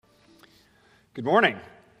Good morning.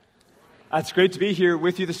 It's great to be here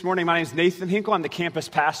with you this morning. My name is Nathan Hinkle. I'm the campus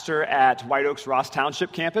pastor at White Oaks Ross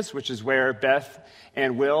Township campus, which is where Beth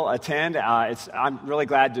and Will attend. I'm really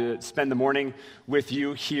glad to spend the morning with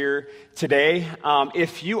you here today.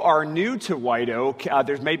 If you are new to White Oak,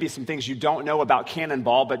 there's maybe some things you don't know about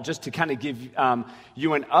Cannonball, but just to kind of give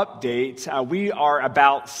you an update, we are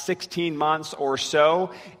about 16 months or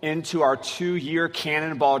so into our 2-year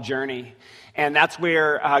Cannonball journey. And that's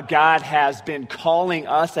where God has been calling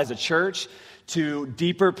us as a church to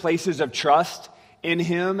deeper places of trust in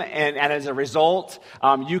Him. And as a result,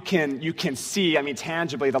 you can see,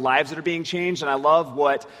 tangibly, the lives that are being changed. And I love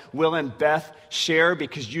what Will and Beth share,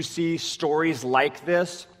 because you see stories like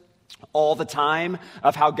this all the time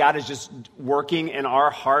of how God is just working in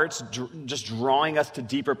our hearts, just drawing us to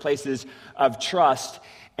deeper places of trust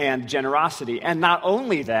and generosity. And not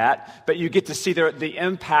only that, but you get to see the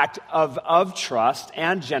impact of trust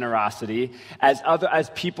and generosity as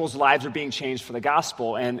people's lives are being changed for the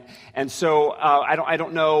gospel. And so I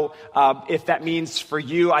don't know if that means for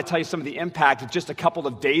you. I tell you some of the impact. Just a couple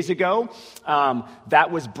of days ago, that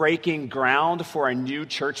was breaking ground for a new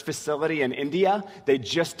church facility in India. They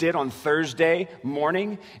just did on Thursday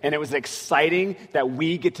morning, and it was exciting that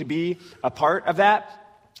we get to be a part of that.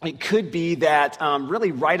 It could be that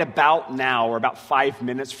really right about now, or about 5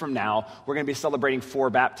 minutes from now, we're going to be celebrating 4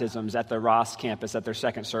 baptisms at the Ross campus at their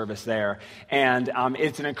second service there. And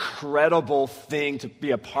it's an incredible thing to be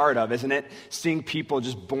a part of, isn't it? Seeing people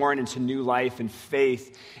just born into new life and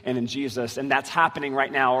faith and in Jesus. And that's happening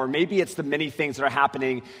right now. Or maybe it's the many things that are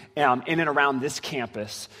happening in and around this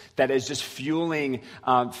campus that is just fueling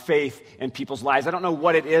faith in people's lives. I don't know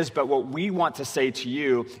what it is, but what we want to say to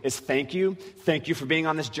you is thank you. Thank you for being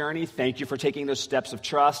on this journey. Thank you for taking those steps of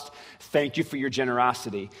trust. Thank you for your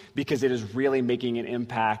generosity, because it is really making an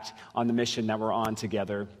impact on the mission that we're on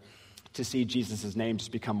together to see Jesus' name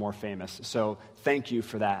just become more famous. So thank you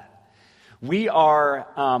for that. We are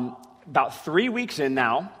about 3 weeks in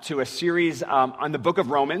now to a series on the book of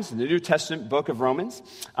Romans, the New Testament book of Romans.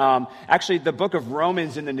 Actually, the book of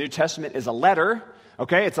Romans in the New Testament is a letter.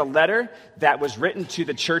 Okay, it's a letter that was written to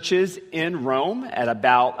the churches in Rome at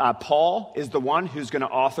about, Paul is the one who's going to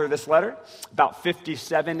author this letter, about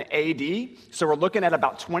 57 AD. So we're looking at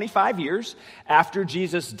about 25 years after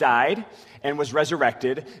Jesus died and was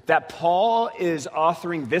resurrected, that Paul is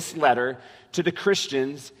authoring this letter to the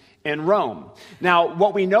Christians in Rome. Now,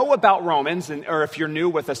 what we know about Romans, or if you're new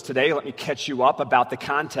with us today, let me catch you up about the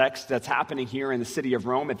context that's happening here in the city of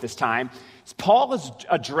Rome at this time. Paul is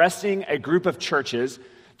addressing a group of churches.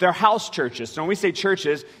 They're house churches. So when we say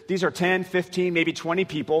churches, these are 10, 15, maybe 20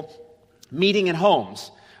 people meeting in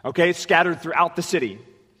homes, okay, scattered throughout the city.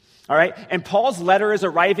 All right, and Paul's letter is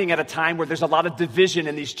arriving at a time where there's a lot of division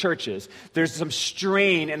in these churches. There's some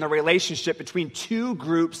strain in the relationship between two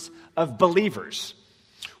groups of believers.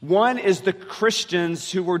 One is the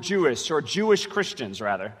Christians who were Jewish, or Jewish Christians,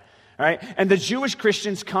 rather. All right? And the Jewish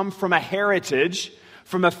Christians come from a heritage,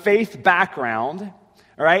 from a faith background,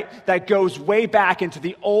 all right, that goes way back into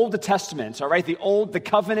the Old Testament, all right, the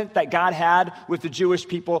covenant that God had with the Jewish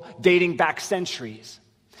people dating back centuries.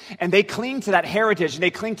 And they cling to that heritage, and they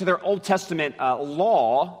cling to their Old Testament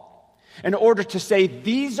law in order to say,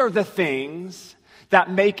 these are the things that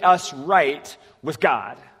make us right with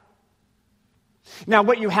God. Now,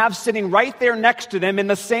 what you have sitting right there next to them in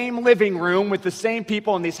the same living room with the same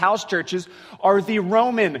people in these house churches are the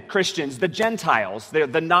Roman Christians, the Gentiles,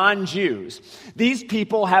 the non-Jews. These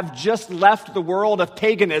people have just left the world of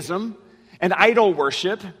paganism and idol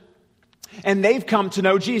worship, and they've come to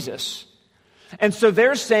know Jesus. And so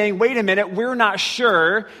they're saying, wait a minute, we're not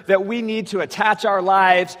sure that we need to attach our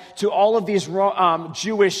lives to all of these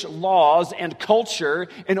Jewish laws and culture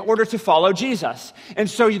in order to follow Jesus. And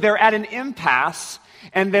so they're at an impasse,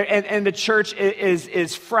 and the church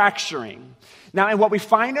is fracturing. Now, and what we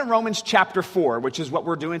find in Romans chapter 4, which is what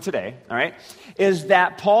we're doing today, all right, is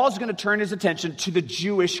that Paul's going to turn his attention to the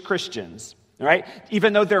Jewish Christians. All right?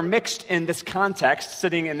 Even though they're mixed in this context,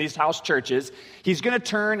 sitting in these house churches, he's going to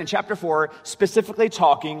turn in chapter 4, specifically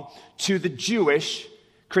talking to the Jewish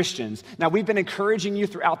Christians. Now, we've been encouraging you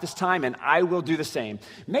throughout this time, and I will do the same.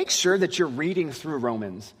 Make sure that you're reading through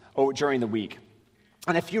Romans during the week.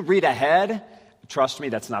 And if you read ahead, trust me,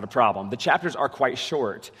 that's not a problem. The chapters are quite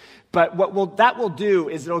short. But that will do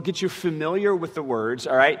is it'll get you familiar with the words,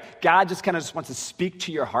 all right? God just wants to speak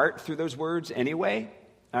to your heart through those words anyway.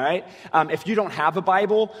 All right? If you don't have a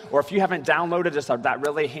Bible, or if you haven't downloaded just that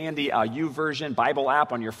really handy YouVersion Bible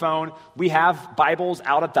app on your phone, we have Bibles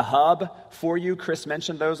out at the Hub for you. Chris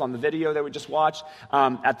mentioned those on the video that we just watched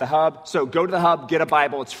at the Hub. So go to the Hub, get a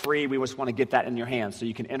Bible. It's free. We just want to get that in your hands so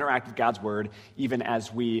you can interact with God's Word even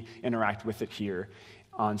as we interact with it here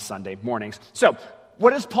on Sunday mornings. So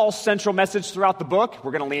what is Paul's central message throughout the book?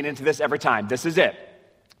 We're going to lean into this every time. This is it.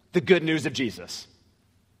 The good news of Jesus.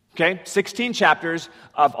 Okay, 16 chapters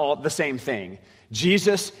of all the same thing.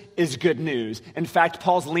 Jesus is good news. In fact,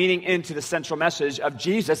 Paul's leaning into the central message of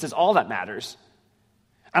Jesus is all that matters.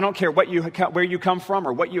 I don't care where you come from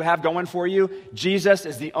or what you have going for you. Jesus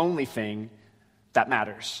is the only thing that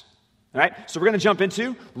matters. All right, so we're going to jump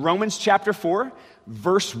into Romans chapter 4,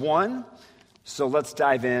 verse 1. So let's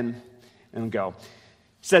dive in and go.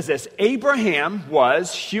 It says this, Abraham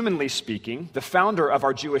was, humanly speaking, the founder of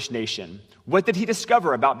our Jewish nation. What did he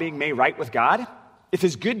discover about being made right with God? If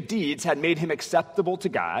his good deeds had made him acceptable to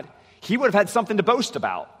God, he would have had something to boast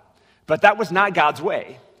about. But that was not God's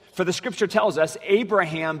way. For the scripture tells us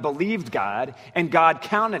Abraham believed God, and God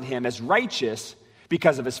counted him as righteous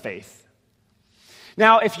because of his faith.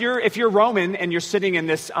 Now, if you're Roman and you're sitting in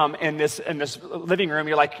this living room,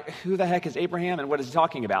 you're like, who the heck is Abraham and what is he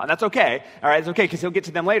talking about? And that's okay. All right, it's okay because he'll get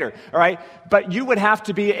to them later. All right, but you would have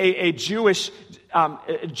to be a Jewish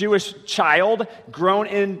child grown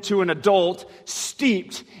into an adult,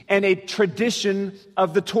 steeped in a tradition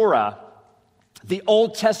of the Torah, the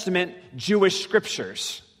Old Testament Jewish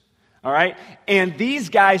scriptures. All right, and these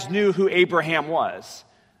guys knew who Abraham was.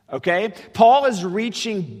 Okay? Paul is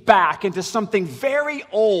reaching back into something very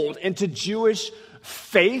old, into Jewish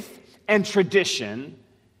faith and tradition,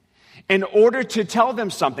 in order to tell them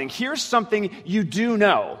something. Here's something you do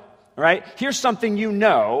know, right? Here's something you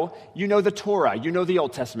know. You know the Torah. You know the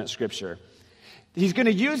Old Testament scripture. He's going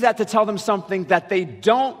to use that to tell them something that they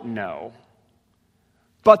don't know,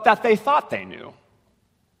 but that they thought they knew. All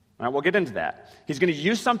right, we'll get into that. He's going to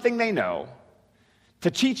use something they know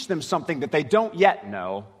to teach them something that they don't yet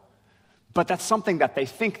know, but that's something that they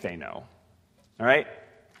think they know, all right?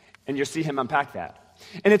 And you'll see him unpack that.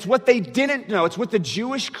 And it's what they didn't know. It's what the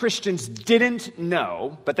Jewish Christians didn't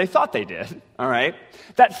know, but they thought they did, all right?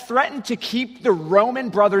 That threatened to keep the Roman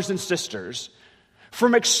brothers and sisters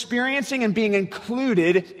from experiencing and being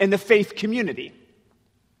included in the faith community.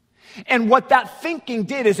 And what that thinking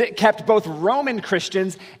did is it kept both Roman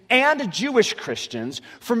Christians and Jewish Christians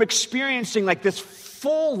from experiencing like this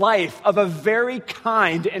full life of a very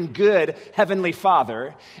kind and good Heavenly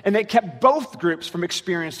Father, and it kept both groups from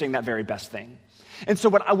experiencing that very best thing. And so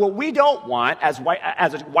what we don't want as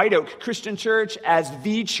a White Oak Christian Church, as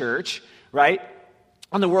the church, right,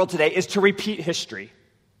 on the world today, is to repeat history.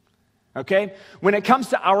 Okay? When it comes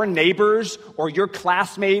to our neighbors or your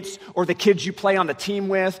classmates or the kids you play on the team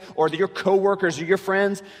with or your coworkers or your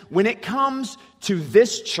friends, when it comes to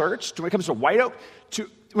this church, when it comes to White Oak,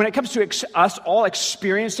 when it comes to us all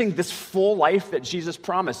experiencing this full life that Jesus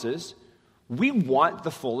promises, we want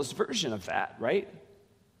the fullest version of that, right?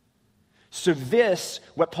 So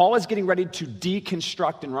what Paul is getting ready to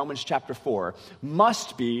deconstruct in Romans chapter 4,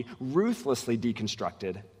 must be ruthlessly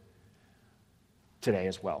deconstructed today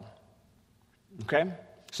as well. Okay?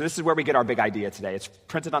 So this is where we get our big idea today. It's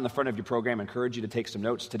printed on the front of your program. I encourage you to take some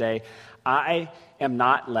notes today. I am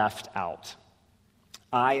not left out.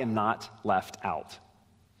 I am not left out.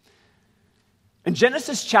 In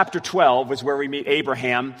Genesis chapter 12 is where we meet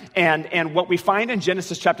Abraham, and what we find in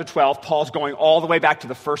Genesis chapter 12, Paul's going all the way back to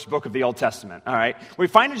the first book of the Old Testament, all right? What we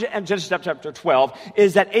find in Genesis chapter 12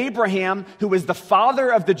 is that Abraham, who is the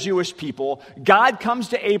father of the Jewish people, God comes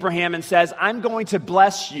to Abraham and says, I'm going to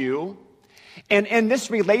bless you, and in this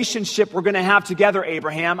relationship we're going to have together,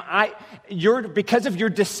 Abraham, because of your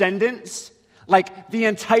descendants, like the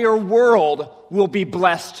entire world will be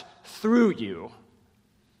blessed through you,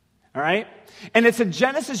 all right? And it's in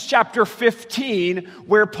Genesis chapter 15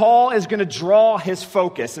 where Paul is going to draw his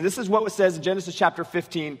focus. And this is what it says in Genesis chapter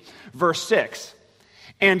 15, verse 6.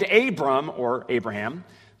 And Abram, or Abraham,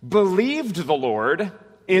 believed the Lord,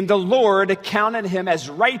 and the Lord counted him as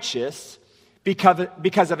righteous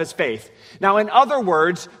because of his faith. Now, in other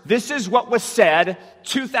words, this is what was said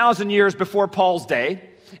 2,000 years before Paul's day,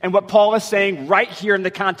 and what Paul is saying right here in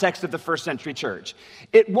the context of the first century church.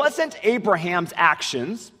 It wasn't Abraham's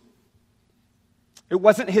actions. It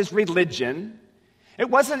wasn't his religion. It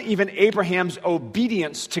wasn't even Abraham's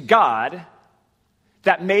obedience to God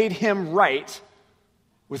that made him right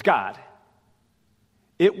with God.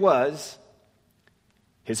 It was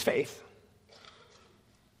his faith.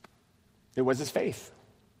 It was his faith.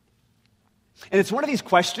 And it's one of these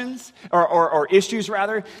questions, or issues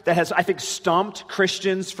rather, that has, I think, stumped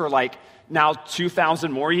Christians for like now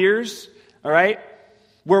 2,000 more years, all right?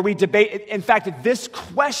 Where we debate, in fact, this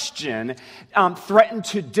question threatened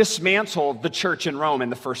to dismantle the church in Rome in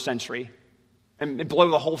the first century and blow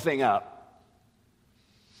the whole thing up.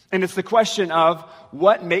 And it's the question of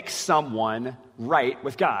what makes someone right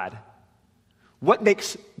with God? What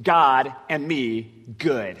makes God and me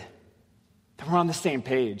good? That we're on the same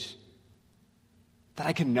page, that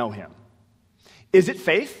I can know him. Is it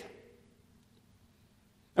faith?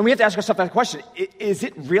 And we have to ask ourselves that question. Is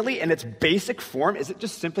it really in its basic form? Is it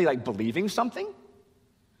just simply like believing something?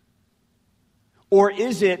 Or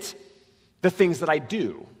is it the things that I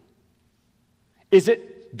do? Is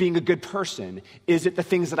it being a good person? Is it the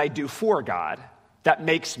things that I do for God that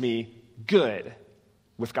makes me good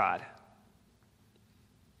with God?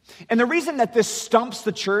 And the reason that this stumps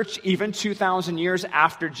the church even 2,000 years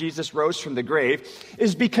after Jesus rose from the grave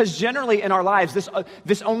is because generally in our lives,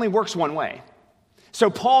 this only works one way. So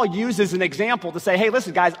Paul uses an example to say, hey,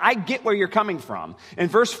 listen, guys, I get where you're coming from. In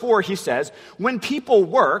verse 4, he says, when people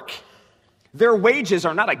work, their wages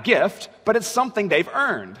are not a gift, but it's something they've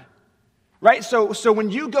earned. Right? So when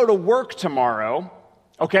you go to work tomorrow,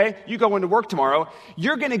 okay, you go into work tomorrow,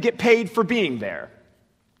 you're going to get paid for being there.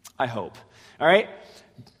 I hope. All right?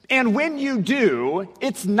 And when you do,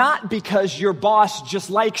 it's not because your boss just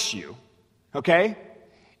likes you, okay?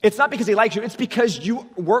 It's not because he likes you. It's because you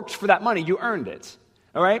worked for that money. You earned it,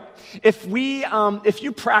 all right? If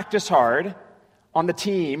you practice hard on the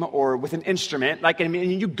team or with an instrument,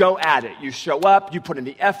 you go at it. You show up, you put in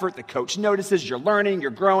the effort, the coach notices, you're learning,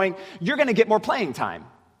 you're growing, you're going to get more playing time,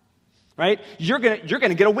 right? You're going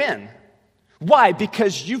to get a win. Why?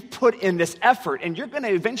 Because you've put in this effort and you're going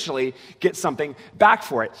to eventually get something back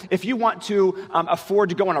for it. If you want to afford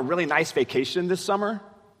to go on a really nice vacation this summer,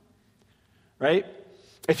 right?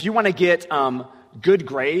 If you want to get good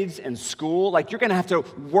grades in school, you're going to have to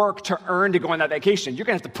work to earn to go on that vacation. You're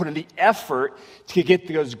going to have to put in the effort to get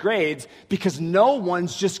those grades because no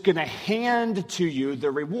one's just going to hand to you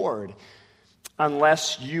the reward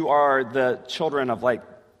unless you are the children of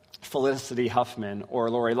Felicity Huffman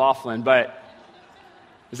or Lori Loughlin, but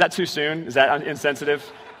is that too soon? Is that insensitive?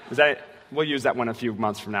 We'll use that one a few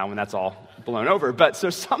months from now when that's all blown over. But so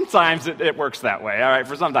sometimes it works that way, all right,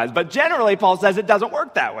 for sometimes. But generally, Paul says it doesn't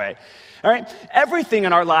work that way, all right? Everything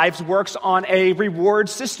in our lives works on a reward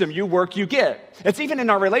system. You work, you get. It's even in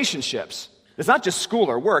our relationships. It's not just school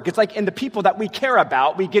or work. It's like in the people that we care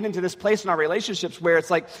about, we get into this place in our relationships where it's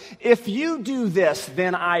like, if you do this,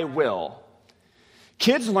 then I will.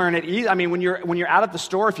 Kids learn it easy. I mean, when you're out at the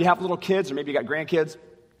store, if you have little kids or maybe you got grandkids,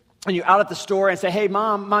 and you're out at the store and say, hey,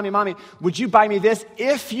 mommy, would you buy me this?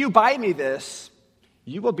 If you buy me this,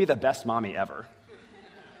 you will be the best mommy ever.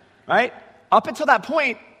 Right? Up until that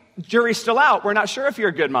point, jury's still out. We're not sure if you're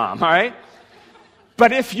a good mom, all right?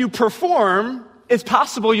 But if you perform, it's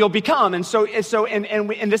possible you'll become. And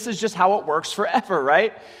and this is just how it works forever,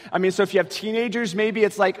 right? I mean, so if you have teenagers, maybe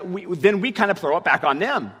it's like, then we kind of throw it back on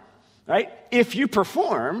them, right? If you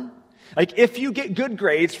perform, if you get good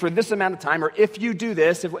grades for this amount of time, or if you do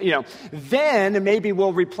this, then maybe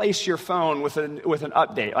we'll replace your phone with an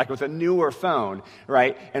update, with a newer phone,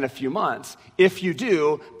 right, in a few months. If you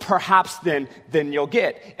do, perhaps then you'll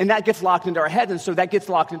get. And that gets locked into our heads, and so that gets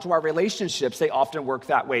locked into our relationships. They often work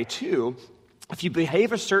that way too. If you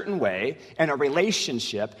behave a certain way in a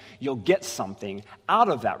relationship, you'll get something out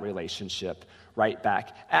of that relationship right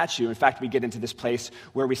back at you. In fact, we get into this place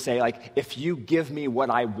where we say, if you give me what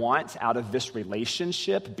I want out of this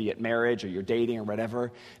relationship, be it marriage or you're dating or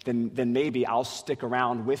whatever, then maybe I'll stick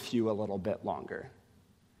around with you a little bit longer,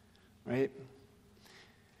 right?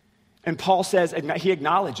 And Paul says, he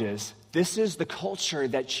acknowledges, this is the culture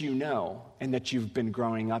that you know and that you've been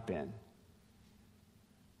growing up in.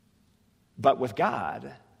 But with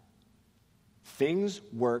God, things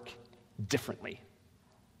work differently.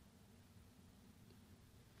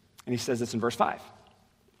 And he says this in verse 5.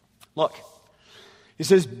 Look, he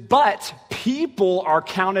says, but people are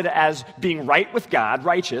counted as being right with God,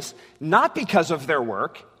 righteous, not because of their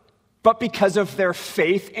work, but because of their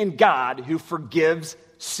faith in God who forgives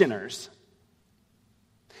sinners.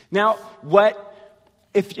 Now,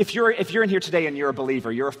 if you're in here today and you're a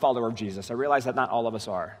believer, you're a follower of Jesus. I realize that not all of us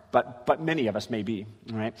are, but many of us may be,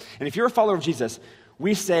 right? And if you're a follower of Jesus,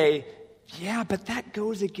 we say, yeah, but that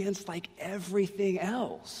goes against everything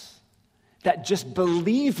else. That just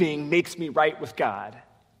believing makes me right with God.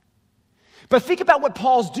 But think about what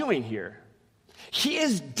Paul's doing here. He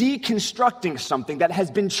is deconstructing something that has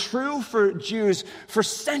been true for Jews for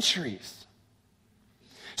centuries.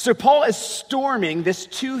 So Paul is storming this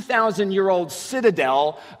 2,000-year-old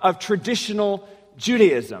citadel of traditional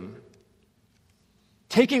Judaism,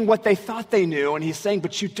 taking what they thought they knew, and he's saying,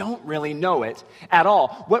 but you don't really know it at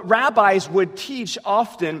all. What rabbis would teach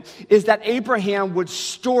often is that Abraham would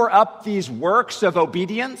store up these works of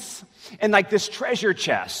obedience in like this treasure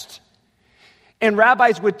chest. And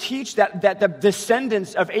rabbis would teach that the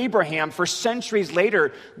descendants of Abraham for centuries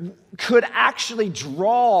later could actually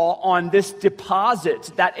draw on this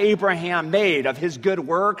deposit that Abraham made of his good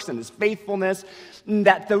works and his faithfulness, and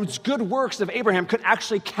that those good works of Abraham could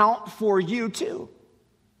actually count for you too.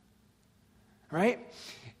 Right?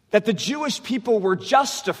 That the Jewish people were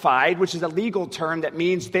justified, which is a legal term that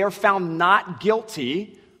means they're found not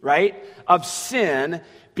guilty, right, of sin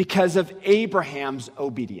because of Abraham's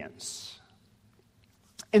obedience.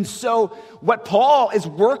 And so what Paul is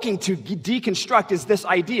working to deconstruct is this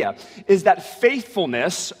idea, is that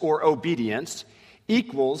faithfulness or obedience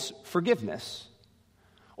equals forgiveness.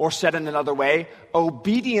 Or said in another way,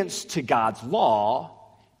 obedience to God's law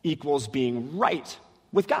equals being right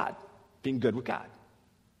with God, being good with God.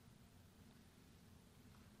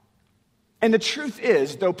 And the truth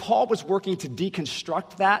is, though Paul was working to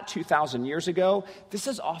deconstruct that 2,000 years ago, this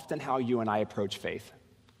is often how you and I approach faith.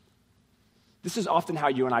 This is often how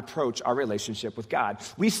you and I approach our relationship with God.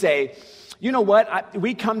 We say, you know what,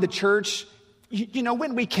 we come to church,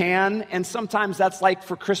 when we can, and sometimes that's like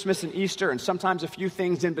for Christmas and Easter, and sometimes a few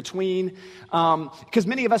things in between, because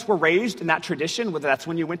many of us were raised in that tradition, whether that's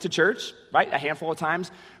when you went to church, right, a handful of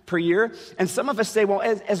times per year, and some of us say, well,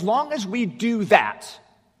 as long as we do that,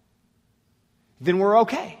 then we're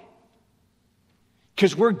okay.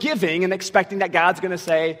 Because we're giving and expecting that God's going to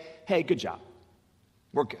say, hey, good job,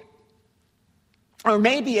 we're good. Or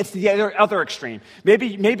maybe it's the other extreme.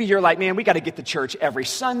 Maybe you're like, man, we got to get to church every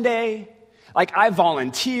Sunday. Like I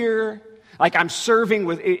volunteer. Like I'm serving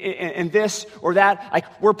with in this or that.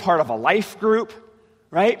 Like we're part of a life group,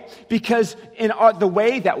 right? Because in the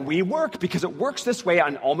way that we work, because it works this way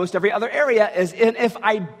on almost every other area, is if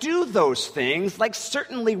I do those things, like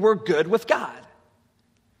certainly we're good with God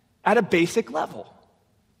at a basic level.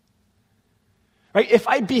 Right? If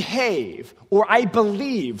I behave or I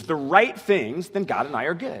believe the right things, then God and I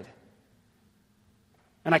are good.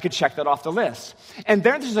 And I could check that off the list. And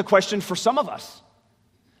then there's a question for some of us.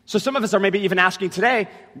 So some of us are maybe even asking today,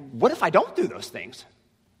 what if I don't do those things?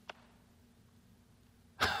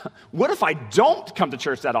 What if I don't come to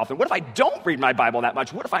church that often? What if I don't read my Bible that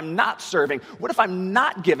much? What if I'm not serving? What if I'm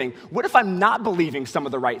not giving? What if I'm not believing some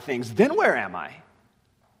of the right things? Then where am I?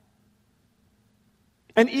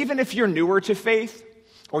 And even if you're newer to faith,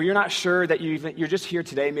 or you're not sure that you're just here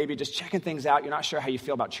today, maybe just checking things out, you're not sure how you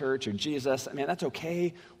feel about church or Jesus, I mean, that's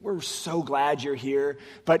okay. We're so glad you're here.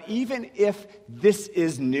 But even if this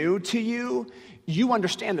is new to you, you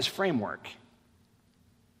understand this framework.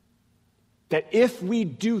 That if we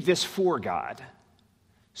do this for God,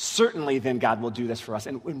 certainly then God will do this for us,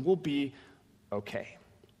 and we'll be okay.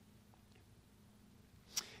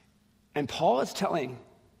 And Paul is telling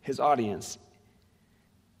his audience,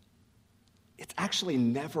 it's actually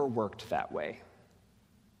never worked that way.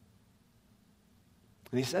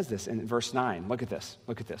 And he says this in verse 9. Look at this.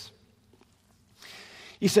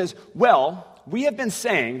 He says, well, we have been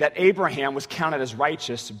saying that Abraham was counted as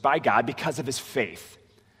righteous by God because of his faith.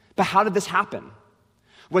 But how did this happen?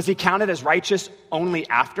 Was he counted as righteous only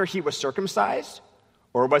after he was circumcised?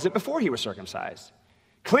 Or was it before he was circumcised?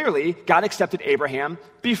 Clearly, God accepted Abraham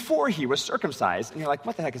before he was circumcised. And you're like,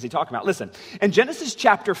 what the heck is he talking about? Listen, in Genesis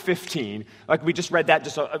chapter 15, like we just read that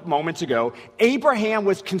just a moment ago, Abraham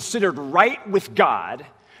was considered right with God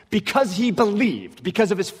because he believed,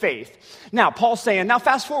 because of his faith. Now, Paul's saying, now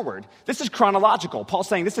fast forward. This is chronological. Paul's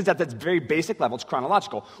saying this is at that very basic level. It's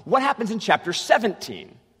chronological. What happens in chapter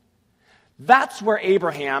 17? That's where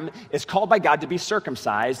Abraham is called by God to be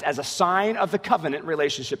circumcised as a sign of the covenant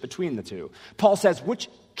relationship between the two. Paul says, which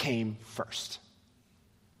came first?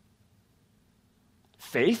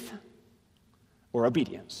 Faith or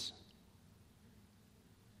obedience?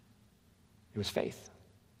 It was faith.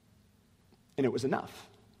 And it was enough.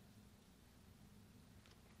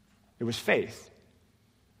 It was faith.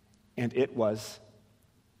 And it was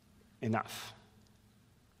enough.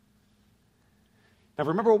 Now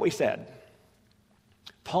remember what we said.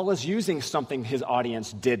 Paul is using something his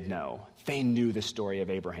audience did know. They knew the story of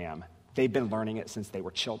Abraham. They'd been learning it since they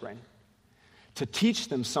were children. To teach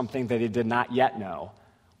them something that they did not yet know.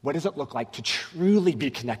 What does it look like to truly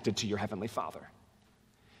be connected to your Heavenly Father?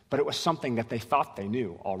 But it was something that they thought they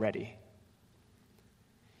knew already.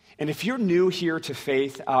 And if you're new here to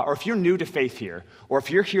faith, or if you're new to faith here, or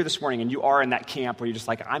if you're here this morning and you are in that camp where you're just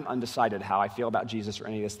like, I'm undecided how I feel about Jesus or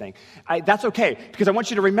any of this thing, that's okay, because I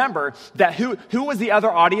want you to remember that who was the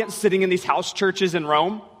other audience sitting in these house churches in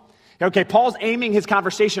Rome? Okay, Paul's aiming his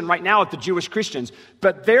conversation right now at the Jewish Christians,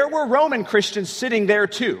 but there were Roman Christians sitting there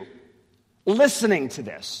too, listening to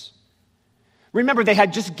this. Remember, they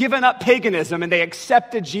had just given up paganism and they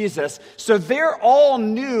accepted Jesus, so they're all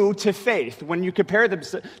new to faith when you compare them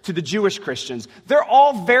to the Jewish Christians. They're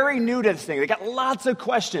all very new to this thing. They got lots of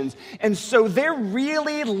questions, and so they're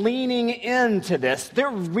really leaning into this. They're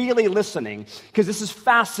really listening because this is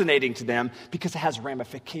fascinating to them because it has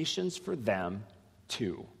ramifications for them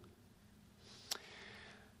too.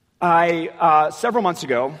 Several months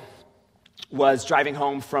ago, was driving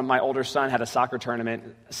home from my older son, had a soccer tournament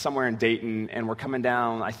somewhere in Dayton, and we're coming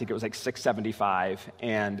down, I think it was like 675,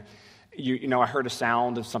 and you know, I heard a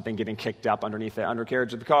sound of something getting kicked up underneath the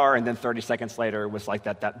undercarriage of the car, and then 30 seconds later, it was like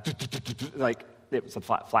that like it was a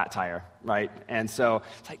flat tire, right? And so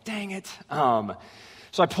it's like, dang it.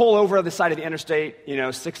 So I pull over the side of the interstate,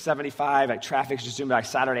 675, like traffic's just zooming by.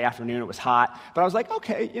 Saturday afternoon, it was hot. But I was like,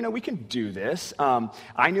 okay, we can do this.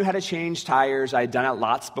 I knew how to change tires. I had done it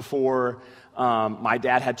lots before. My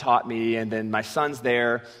dad had taught me, and then my son's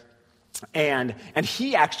there. And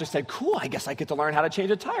he actually said, cool, I guess I get to learn how to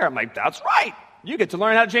change a tire. I'm like, that's right. You get to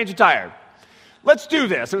learn how to change a tire. Let's do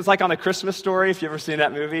this. It was like on A Christmas Story, if you've ever seen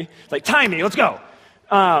that movie. It's like, time me, let's go.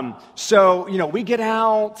 So we get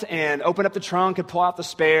out and open up the trunk and pull out the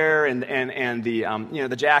spare and the,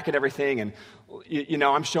 the jack and everything. And,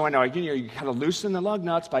 I'm showing, you kind of loosen the lug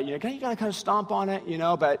nuts, but, you got to kind of stomp on it,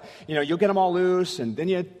 but, you'll get them all loose and then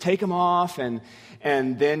you take them off and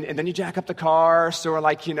then you jack up the car. So we're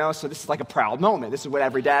like, so this is like a proud moment. This is what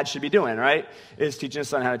every dad should be doing, right? Is teaching his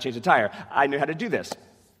son how to change a tire. I knew how to do this.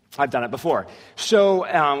 I've done it before. So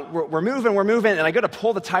we're moving, and I go to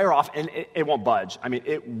pull the tire off, and it won't budge. I mean,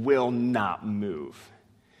 it will not move.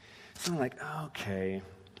 So I'm like, okay.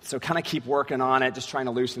 So kind of keep working on it, just trying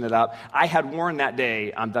to loosen it up. I had worn that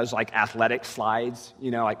day those like athletic slides,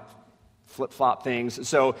 like flip-flop things.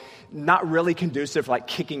 So not really conducive for like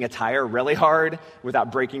kicking a tire really hard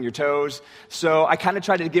without breaking your toes. So I kind of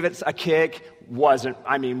tried to give it a kick. Wasn't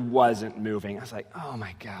moving. I was like, oh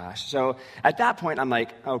my gosh. So at that point, I'm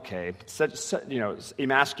like, okay,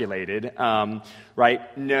 emasculated,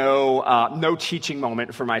 right? No teaching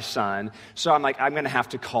moment for my son. So I'm like, I'm going to have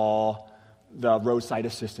to call the roadside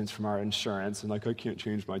assistance from our insurance. And like, I can't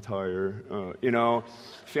change my tire,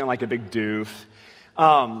 feeling like a big doof.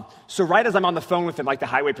 So right as I'm on the phone with him, like the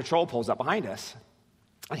highway patrol pulls up behind us.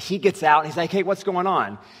 And he gets out, and he's like, hey, what's going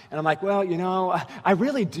on? And I'm like, well, I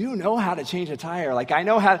really do know how to change a tire. Like,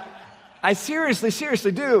 I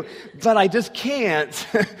seriously do, but I just can't.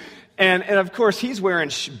 and of course, he's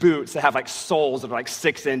wearing boots that have, like, soles that are, like,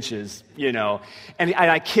 6 inches, And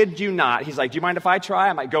I kid you not, he's like, do you mind if I try?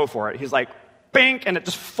 I might go for it. He's like, bink, and it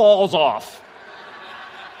just falls off.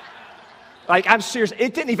 Like, I'm serious.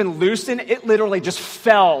 It didn't even loosen. It literally just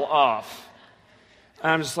fell off.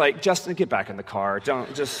 And I'm just like, Justin, get back in the car.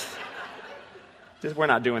 We're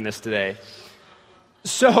not doing this today.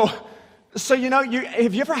 So have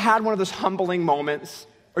you ever had one of those humbling moments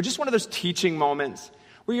or just one of those teaching moments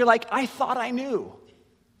where you're like, I thought I knew,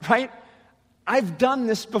 right? I've done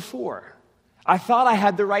this before. I thought I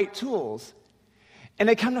had the right tools. And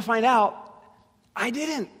I come to find out, I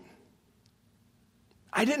didn't.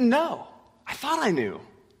 I didn't know. I thought I knew.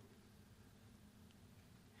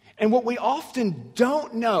 And what we often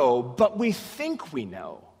don't know, but we think we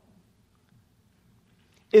know,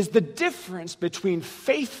 is the difference between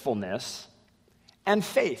faithfulness and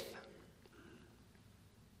faith.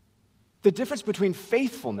 The difference between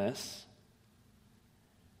faithfulness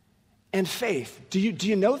and faith. Do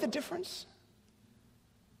you know the difference?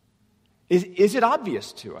 Is it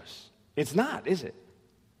obvious to us? It's not, is it?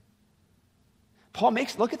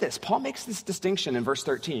 Look at this. Paul makes this distinction in verse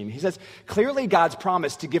 13. He says, clearly God's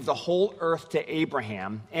promise to give the whole earth to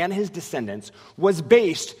Abraham and his descendants was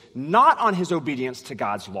based not on his obedience to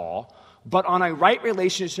God's law, but on a right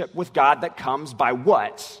relationship with God that comes by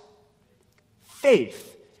what?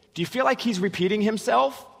 Faith. Do you feel like he's repeating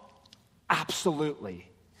himself? Absolutely.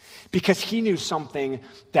 Because he knew something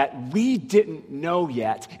that we didn't know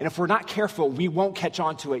yet, and if we're not careful, we won't catch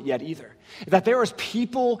on to it yet either. That there is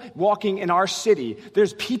people walking in our city,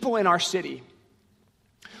 there's people in our city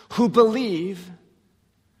who believe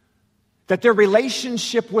that their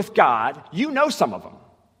relationship with God, you know some of them.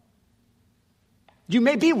 You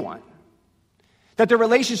may be one. That their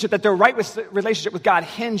right relationship with God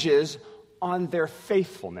hinges on their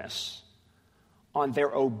faithfulness, on their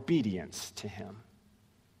obedience to him.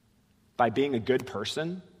 by being a good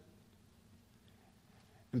person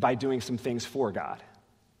and by doing some things for God.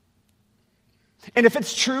 And if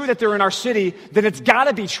it's true that they're in our city, then it's got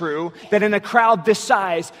to be true that in a crowd this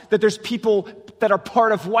size, that there's people that are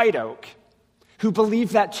part of White Oak who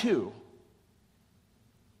believe that too.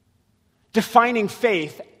 Defining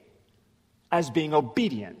faith as being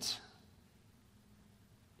obedient.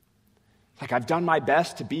 Like, I've done my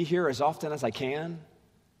best to be here as often as I can.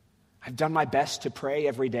 I've done my best to pray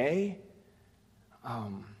every day.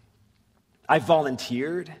 I've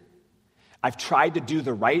volunteered. I've tried to do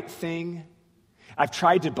the right thing. I've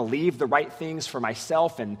tried to believe the right things for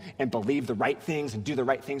myself and believe the right things and do the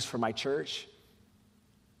right things for my church.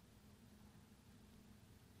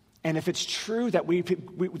 And if it's true that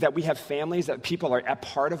we have families, that people are a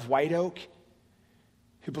part of White Oak,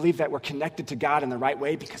 who believe that we're connected to God in the right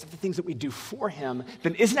way because of the things that we do for him,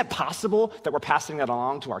 then isn't it possible that we're passing that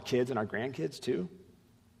along to our kids and our grandkids too?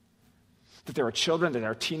 That there are children, that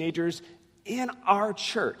there are teenagers in our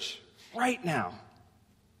church right now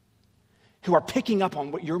who are picking up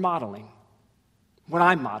on what you're modeling, what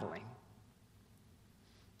I'm modeling.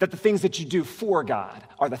 That the things that you do for God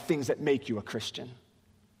are the things that make you a Christian.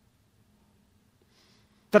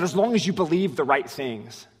 That as long as you believe the right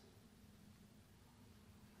things,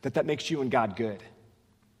 that makes you and God good.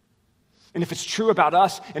 And if it's true about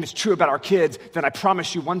us and it's true about our kids, then I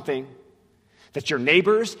promise you one thing, that your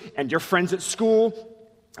neighbors and your friends at school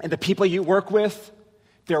and the people you work with,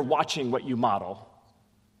 they're watching what you model.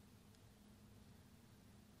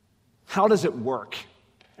 How does it work?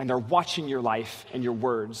 And they're watching your life and your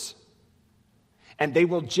words. And they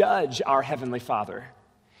will judge our Heavenly Father,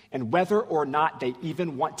 and whether or not they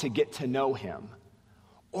even want to get to know him,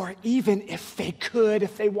 or even if they could,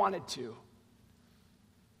 if they wanted to.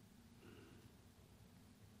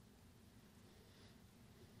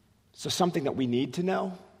 So something that we need to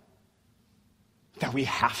know, that we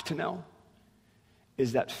have to know,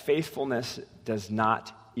 is that faithfulness does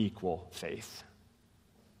not equal faith.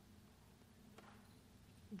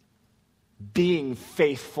 Being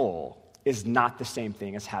faithful is not the same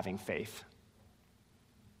thing as having faith.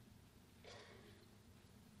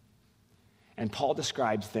 And Paul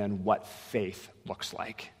describes then what faith looks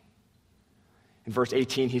like. In verse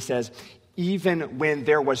 18, he says, even when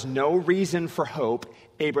there was no reason for hope,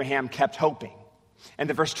 Abraham kept hoping. And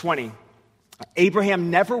in verse 20,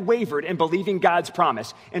 Abraham never wavered in believing God's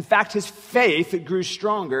promise. In fact, his faith grew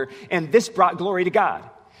stronger, and this brought glory to God.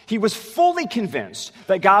 He was fully convinced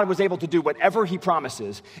that God was able to do whatever he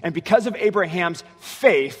promises. And because of Abraham's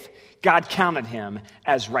faith, God counted him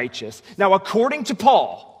as righteous. Now, according to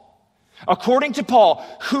Paul,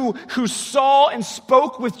 who saw and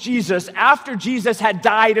spoke with Jesus after Jesus had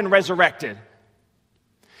died and resurrected.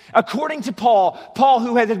 According to Paul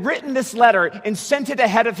who had written this letter and sent it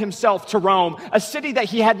ahead of himself to Rome, a city that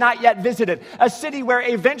he had not yet visited, a city where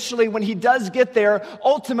eventually when he does get there,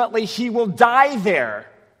 ultimately he will die there.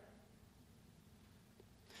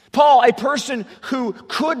 Paul, a person who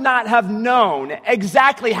could not have known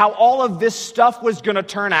exactly how all of this stuff was going to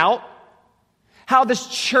turn out, how this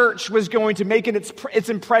church was going to make its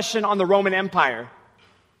impression on the Roman Empire.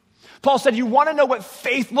 Paul said, you want to know what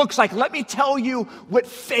faith looks like? Let me tell you what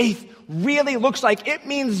faith really looks like. It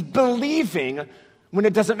means believing when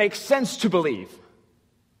it doesn't make sense to believe.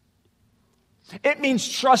 It means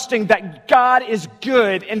trusting that God is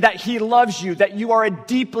good and that he loves you, that you are a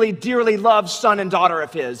deeply, dearly loved son and daughter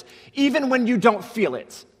of his, even when you don't feel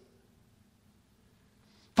it.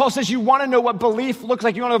 Paul says, you want to know what belief looks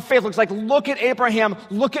like, you want to know what faith looks like, look at Abraham,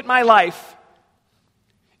 look at my life.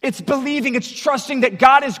 It's believing, it's trusting that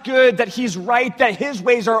God is good, that he's right, that his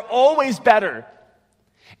ways are always better.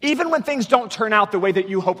 Even when things don't turn out the way that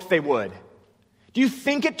you hoped they would. Do you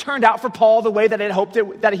think it turned out for Paul the way that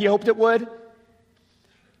he hoped it would?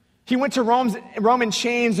 He went to Rome in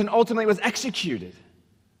chains and ultimately was executed.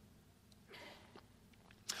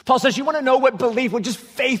 Paul says, you want to know what belief, what just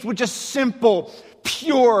faith, what just simple,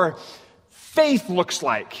 pure faith looks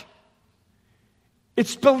like.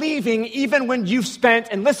 It's believing even when you've spent,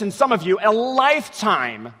 and listen, some of you, a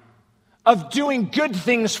lifetime of doing good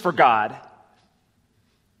things for God,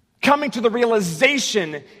 coming to the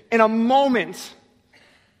realization in a moment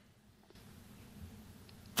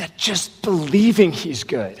that just believing he's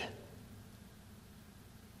good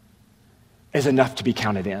is enough to be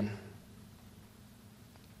counted in.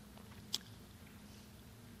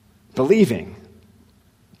 Believing,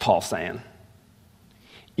 Paul's saying,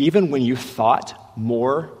 even when you thought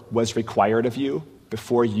more was required of you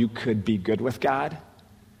before you could be good with God,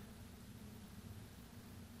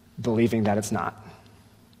 believing that it's not.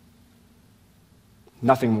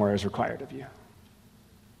 Nothing more is required of you.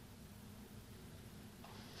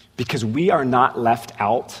 Because we are not left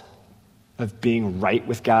out of being right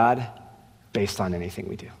with God based on anything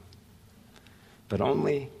we do, but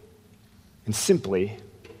only and simply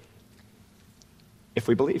if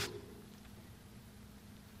we believe.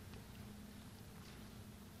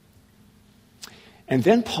 And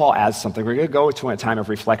then Paul adds something. We're going to go to a time of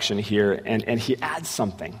reflection here, and he adds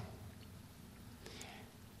something.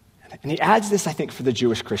 And he adds this, I think, for the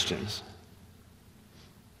Jewish Christians.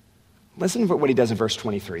 Listen to what he does in verse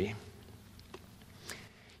 23.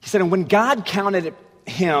 He said, and when God counted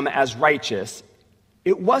him as righteous,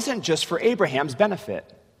 it wasn't just for Abraham's benefit.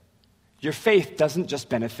 Your faith doesn't just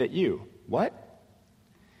benefit you. What?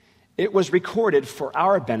 It was recorded for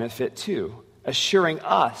our benefit too, assuring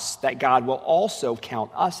us that God will also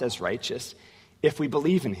count us as righteous if we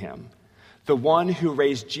believe in him, the one who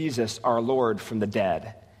raised Jesus, our Lord, from the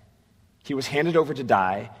dead. He was handed over to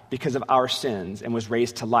die because of our sins and was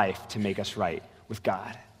raised to life to make us right with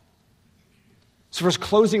God. So for his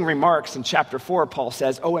closing remarks in chapter 4, Paul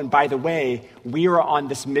says, oh, and by the way, we are on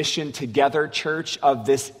this mission together, church, of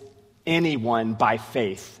this anyone by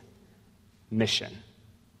faith mission.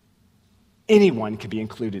 Anyone could be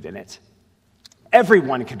included in it.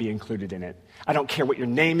 Everyone could be included in it. I don't care what your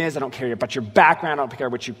name is. I don't care about your background. I don't care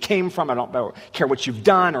what you came from. I don't care what you've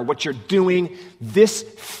done or what you're doing. This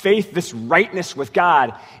faith, this rightness with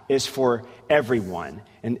God is for everyone,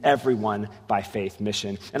 and everyone by faith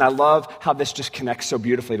mission. And I love how this just connects so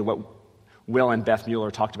beautifully to what Will and Beth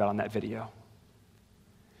Mueller talked about on that video.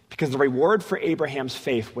 Because the reward for Abraham's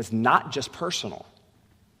faith was not just personal.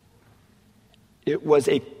 It was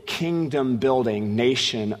a kingdom-building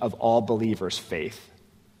nation of all believers' faith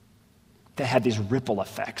that had these ripple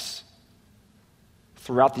effects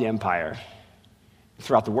throughout the empire,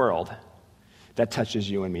 throughout the world, that touches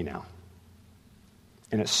you and me now.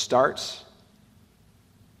 And it starts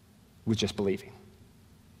with just believing.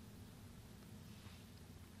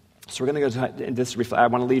 So we're going to go to this. I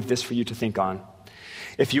want to leave this for you to think on.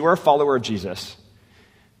 If you are a follower of Jesus,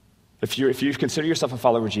 if you consider yourself a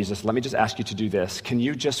follower of Jesus, let me just ask you to do this. Can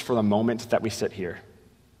you just, for the moment that we sit here,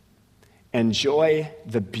 enjoy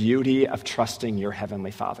the beauty of trusting your Heavenly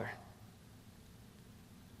Father?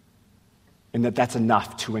 And that's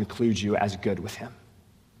enough to include you as good with him.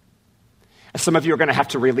 And some of you are going to have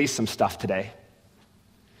to release some stuff today.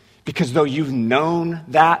 Because though you've known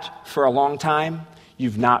that for a long time,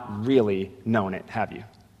 you've not really known it, have you?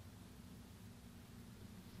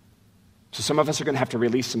 So some of us are going to have to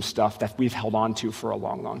release some stuff that we've held on to for a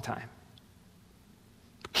long, long time.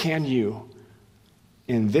 Can you,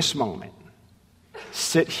 in this moment,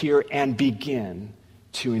 sit here and begin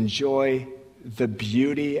to enjoy the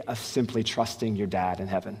beauty of simply trusting your dad in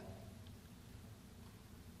heaven?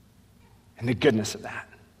 And the goodness of that.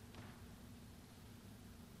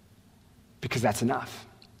 Because that's enough.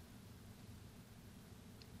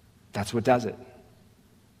 That's what does it.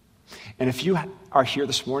 And if you are here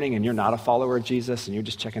this morning and you're not a follower of Jesus and you're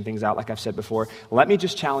just checking things out, like I've said before, let me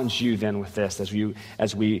just challenge you then with this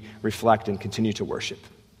as we reflect and continue to worship.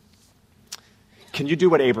 Can you do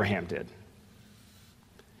what Abraham did?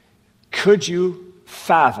 Could you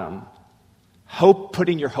fathom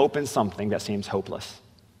putting your hope in something that seems hopeless?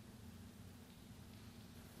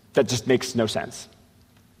 That just makes no sense.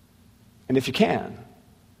 And if you can,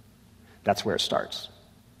 that's where it starts.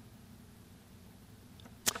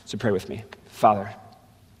 So pray with me. Father,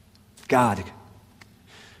 God,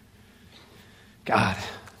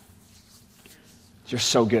 you're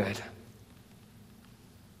so good.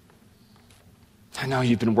 I know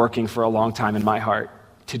you've been working for a long time in my heart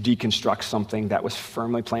to deconstruct something that was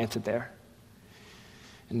firmly planted there.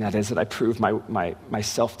 And that is that I prove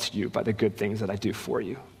myself to you by the good things that I do for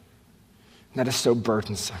you. And that is so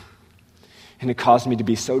burdensome. And it caused me to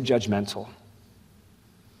be so judgmental.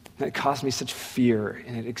 And it caused me such fear,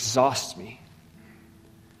 and it exhausts me.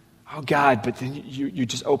 Oh God, but then you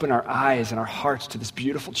just open our eyes and our hearts to this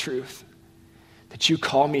beautiful truth that you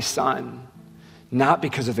call me son, not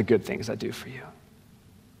because of the good things I do for you,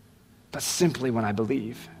 but simply when I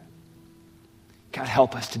believe. God,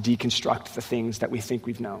 help us to deconstruct the things that we think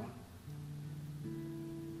we've known.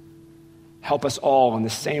 Help us all in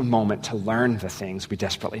the same moment to learn the things we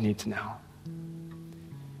desperately need to know.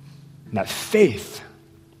 And that faith,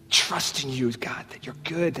 trusting you, God, that you're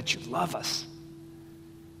good, that you love us,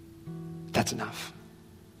 that's enough.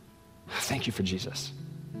 Thank you for Jesus,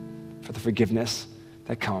 for the forgiveness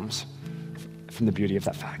that comes from the beauty of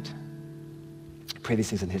that fact. I pray these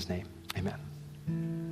things in his name. Amen.